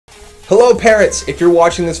Hello parents, if you're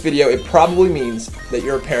watching this video, it probably means that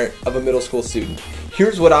you're a parent of a middle school student.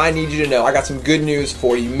 Here's what I need you to know. I got some good news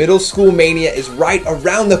for you. Middle School Mania is right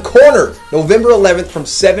around the corner. November 11th from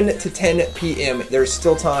 7 to 10 p.m. There's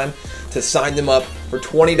still time to sign them up for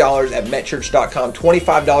 $20 at metchurch.com,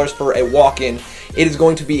 $25 for a walk-in. It is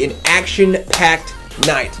going to be an action-packed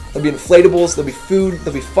night. There'll be inflatables, there'll be food,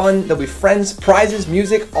 there'll be fun, there'll be friends, prizes,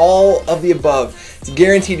 music, all of the above. It's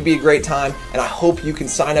guaranteed to be a great time, and I hope you can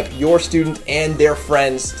sign up your student and their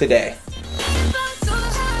friends today.